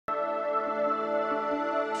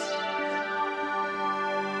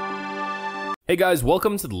Hey guys,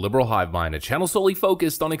 welcome to the Liberal Hive Mind, a channel solely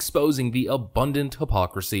focused on exposing the abundant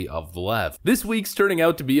hypocrisy of the left. This week's turning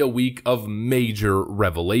out to be a week of major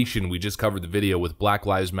revelation. We just covered the video with Black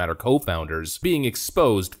Lives Matter co-founders being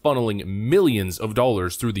exposed, funneling millions of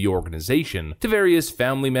dollars through the organization to various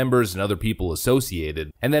family members and other people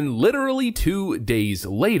associated. And then literally 2 days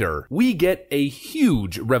later, we get a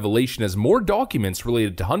huge revelation as more documents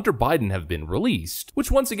related to Hunter Biden have been released, which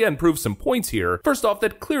once again proves some points here. First off,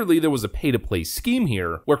 that clearly there was a pay-to-play scheme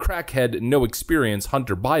here, where crackhead, no experience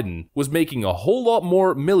Hunter Biden was making a whole lot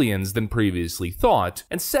more millions than previously thought.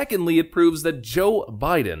 And secondly, it proves that Joe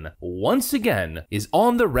Biden, once again, is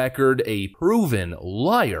on the record a proven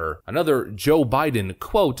liar. Another Joe Biden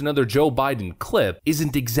quote, another Joe Biden clip,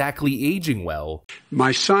 isn't exactly aging well.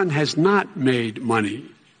 My son has not made money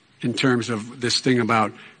in terms of this thing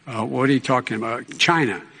about, what are you talking about,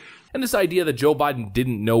 China. And this idea that Joe Biden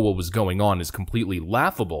didn't know what was going on is completely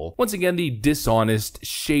laughable. Once again, the dishonest,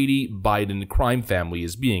 shady Biden crime family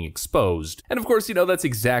is being exposed. And of course, that's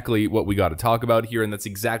exactly what we got to talk about here, and that's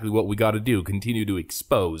exactly what we got to do, continue to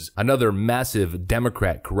expose another massive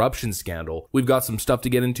Democrat corruption scandal. We've got some stuff to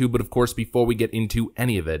get into, but of course, before we get into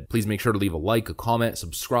any of it, please make sure to leave a like, a comment,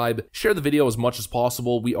 subscribe, share the video as much as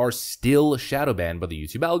possible. We are still shadow banned by the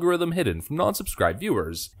YouTube algorithm, hidden from non-subscribed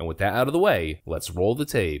viewers. And with that out of the way, let's roll the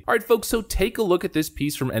tape. Alright folks, so take a look at this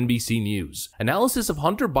piece from NBC News. Analysis of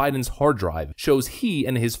Hunter Biden's hard drive shows he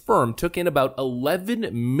and his firm took in about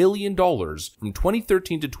 $11 million from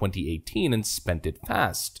 2013 to 2018 and spent it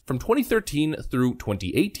fast. From 2013 through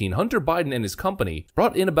 2018, Hunter Biden and his company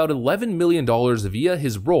brought in about $11 million via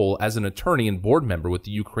his role as an attorney and board member with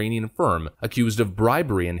the Ukrainian firm accused of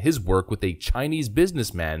bribery and his work with a Chinese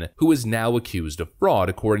businessman who is now accused of fraud,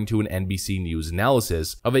 according to an NBC News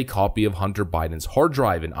analysis of a copy of Hunter Biden's hard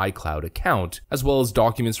drive and iCloud account, as well as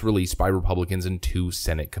documents released by Republicans in 2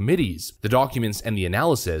 Senate committees. The documents and the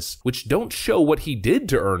analysis, which don't show what he did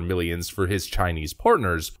to earn millions for his Chinese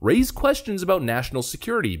partners, raise questions about national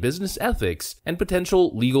security, business ethics, and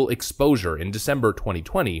potential legal exposure. In December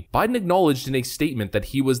 2020, Biden acknowledged in a statement that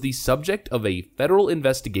he was the subject of a federal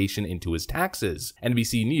investigation into his taxes.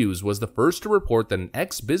 NBC News was the first to report that an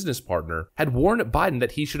ex-business partner had warned Biden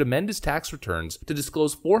that he should amend his tax returns to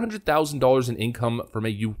disclose $400,000 in income from a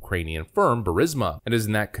Ukrainian firm, Burisma. And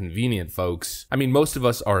isn't that convenient, folks? I mean, most of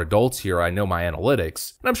us are adults here, I know my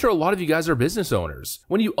analytics, and I'm sure a lot of you guys are business owners.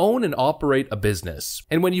 When you own and operate a business,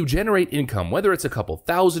 and when you generate income, whether it's a couple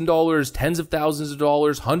 $1,000s, tens of thousands of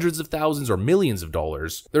dollars, hundreds of thousands, or millions of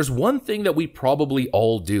dollars, there's one thing that we probably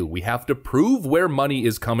all do. We have to prove where money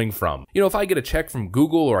is coming from. If I get a check from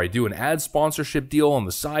Google, or I do an ad sponsorship deal on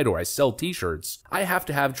the side, or I sell t-shirts, I have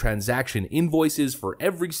to have transaction invoices for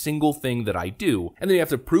every single thing that I do, and then you have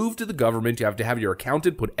to prove to the government, you have to have your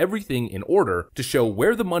accountant put everything in order to show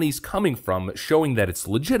where the money's coming from, showing that it's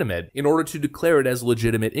legitimate in order to declare it as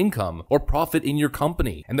legitimate income or profit in your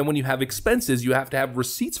company. And then when you have expenses, you have to have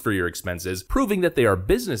receipts for your expenses, proving that they are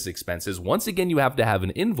business expenses. Once again, you have to have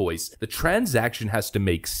an invoice. The transaction has to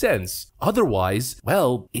make sense. Otherwise,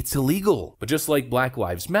 well, it's illegal. But just like Black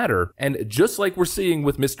Lives Matter, and just like we're seeing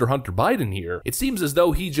with Mr. Hunter Biden here, it seems as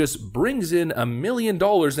though he just brings in $1 million,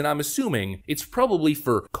 and I'm assuming it's probably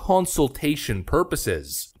for consultation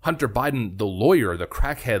purposes. Hunter Biden, the lawyer, the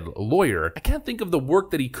crackhead lawyer, I can't think of the work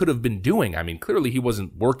that he could have been doing. I mean, clearly he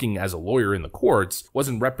wasn't working as a lawyer in the courts,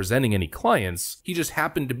 wasn't representing any clients. He just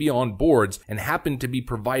happened to be on boards and happened to be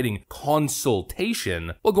providing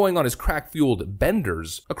consultation while going on his crack-fueled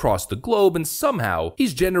benders across the globe, and somehow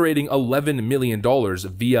he's generating $11 million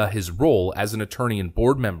via his role as an attorney and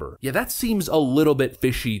board member. Yeah, that seems a little bit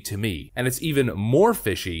fishy to me. And it's even more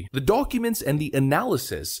fishy, the documents and the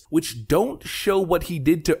analysis, which don't show what he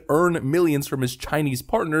did to earn millions from his Chinese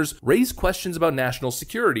partners, raise questions about national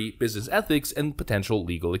security, business ethics, and potential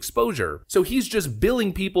legal exposure. So he's just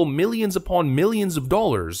billing people millions upon millions of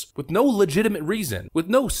dollars with no legitimate reason, with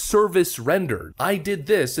no service rendered. I did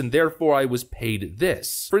this and therefore I was paid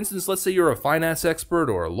this. For instance, let's say you're a finance expert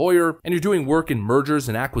or a lawyer and you're doing work in mergers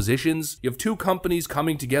and acquisitions. You have 2 companies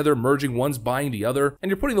coming together, merging, one's buying the other, and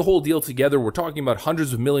you're putting the whole deal together. We're talking about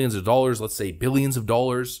hundreds of millions of dollars, let's say billions of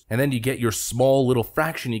dollars, and then you get your small little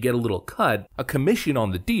fraction, you get a little cut, a commission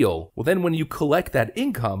on the deal. Well, then when you collect that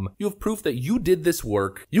income, you have proof that you did this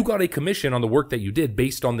work, you got a commission on the work that you did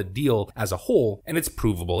based on the deal as a whole, and it's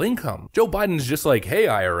provable income. Joe Biden's just like, hey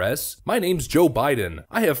IRS, my name's Joe Biden.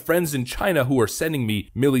 I have friends in China who are sending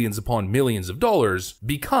me millions upon upon millions of dollars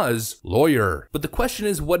because lawyer. But the question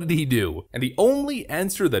is, what did he do? And the only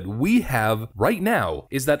answer that we have right now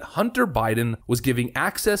is that Hunter Biden was giving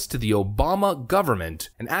access to the Obama government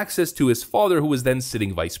and access to his father, who was then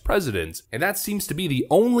sitting vice president. And that seems to be the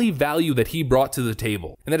only value that he brought to the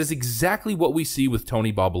table. And that is exactly what we see with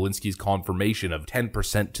Tony Bobulinski's confirmation of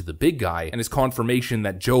 10% to the big guy, and his confirmation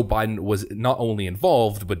that Joe Biden was not only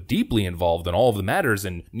involved, but deeply involved in all of the matters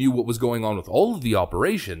and knew what was going on with all of the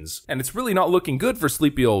operations. And it's really not looking good for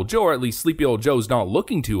Sleepy Old Joe, or at least Sleepy Old Joe's not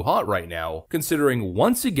looking too hot right now, considering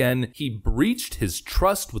once again he breached his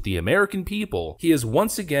trust with the American people. He is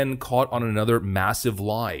once again caught on another massive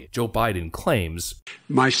lie. Joe Biden claims,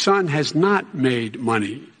 "My son has not made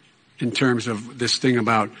money in terms of this thing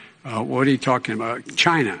about, what are you talking about,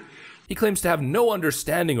 China." He claims to have no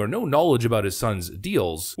understanding or no knowledge about his son's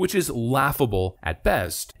deals, which is laughable at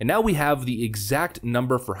best. And now we have the exact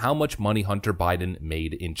number for how much money Hunter Biden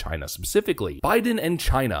made in China specifically. Biden and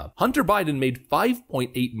China. Hunter Biden made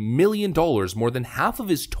 $5.8 million, more than half of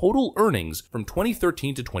his total earnings from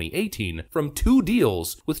 2013 to 2018, from 2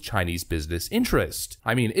 deals with Chinese business interest.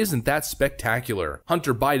 I mean, isn't that spectacular?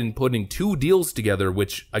 Hunter Biden putting 2 deals together,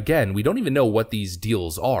 which, again, we don't even know what these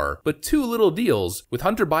deals are, but 2 little deals, with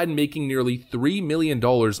Hunter Biden making nearly $3 million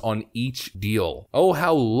on each deal. Oh,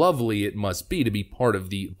 how lovely it must be to be part of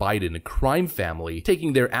the Biden crime family,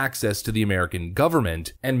 taking their access to the American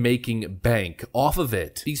government and making bank off of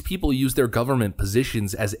it. These people use their government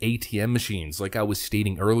positions as ATM machines, like I was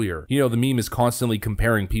stating earlier. You know, the meme is constantly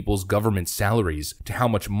comparing people's government salaries to how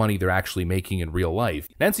much money they're actually making in real life.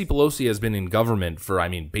 Nancy Pelosi has been in government for,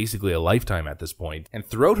 basically a lifetime at this point, and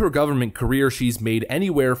throughout her government career, she's made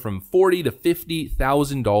anywhere from $40,000 to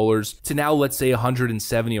 $50,000 to now, let's say,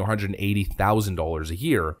 $170,000 or $180,000 a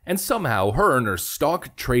year. And somehow her and her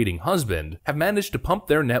stock trading husband have managed to pump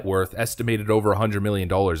their net worth estimated over $100 million.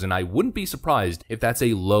 And I wouldn't be surprised if that's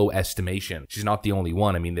a low estimation. She's not the only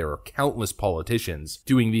one. There are countless politicians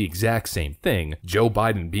doing the exact same thing, Joe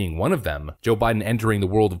Biden being one of them. Joe Biden entering the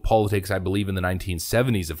world of politics, I believe, in the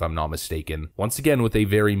 1970s, if I'm not mistaken. Once again, with a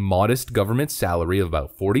very modest government salary of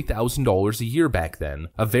about $40,000 a year back then.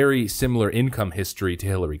 A very similar income history to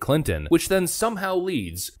Hillary Clinton, which then somehow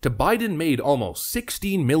leads to Biden made almost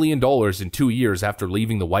 $16 million in 2 years after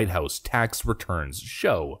leaving the White House, tax returns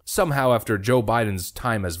show. Somehow after Joe Biden's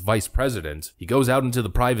time as vice president, he goes out into the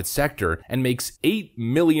private sector and makes $8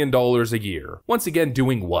 million a year. Once again,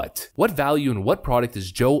 doing what? What value and what product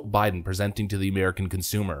is Joe Biden presenting to the American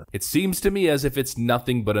consumer? It seems to me as if it's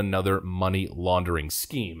nothing but another money laundering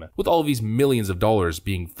scheme, with all of these millions of dollars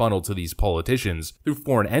being funneled to these politicians through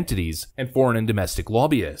foreign entities and foreign and domestic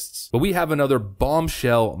lobbyists. But we have another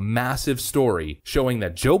bombshell massive story showing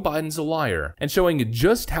that Joe Biden's a liar and showing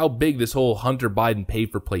just how big this whole Hunter Biden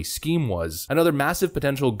pay-for-play scheme was. Another massive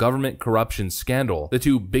potential government corruption scandal. The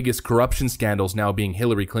 2 biggest corruption scandals now being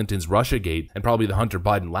Hillary Clinton's Russiagate and probably the Hunter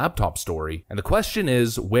Biden laptop story. And the question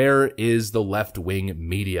is, where is the left-wing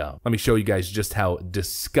media? Let me show you guys just how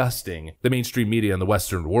disgusting the mainstream media in the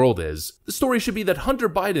Western world is. The story should be that Hunter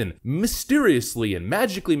Biden mysteriously and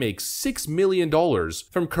magically makes $6 million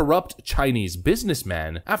from corrupt Chinese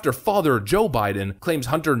businessman after father Joe Biden claims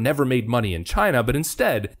Hunter never made money in China, but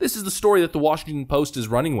instead, this is the story that the Washington Post is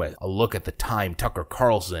running with. A look at the time Tucker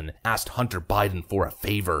Carlson asked Hunter Biden for a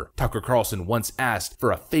favor. Tucker Carlson once asked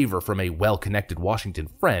for a favor from a well-connected Washington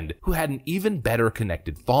friend who had an even better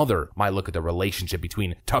connected father. My look at the relationship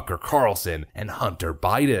between Tucker Carlson and Hunter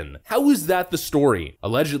Biden. How is that the story?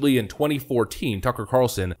 Allegedly in 2014, Tucker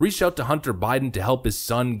Carlson reached out to Hunter Biden to help his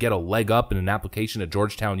son get a leg up in an application at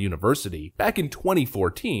Georgetown University back in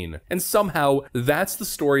 2014, and somehow that's the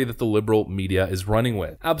story that the liberal media is running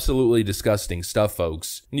with. Absolutely disgusting stuff,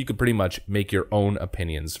 folks, and you can pretty much make your own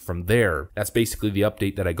opinions from there. That's basically the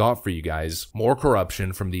update that I got for you guys. More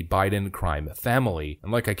corruption from the Biden crime family,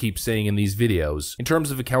 and like I keep saying in these videos, in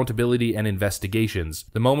terms of accountability and investigations,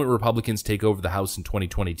 the moment Republicans take over the House in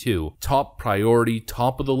 2022, top priority,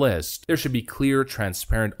 top of the list, there should be clear,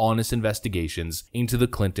 transparent, honest investigations into the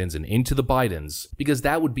Clintons and into the Bidens, because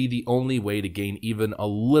that would be the only way to gain even a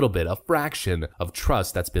little bit, a fraction of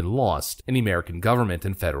trust that's been lost in the American government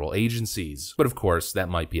and federal agencies. But of course, that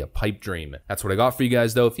might be a pipe dream. That's what I got for you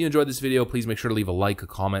guys though. If you enjoyed this video, please make sure to leave a like, a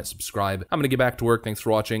comment, subscribe. I'm gonna get back to work. Thanks for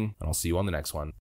watching, and I'll see you on the next one.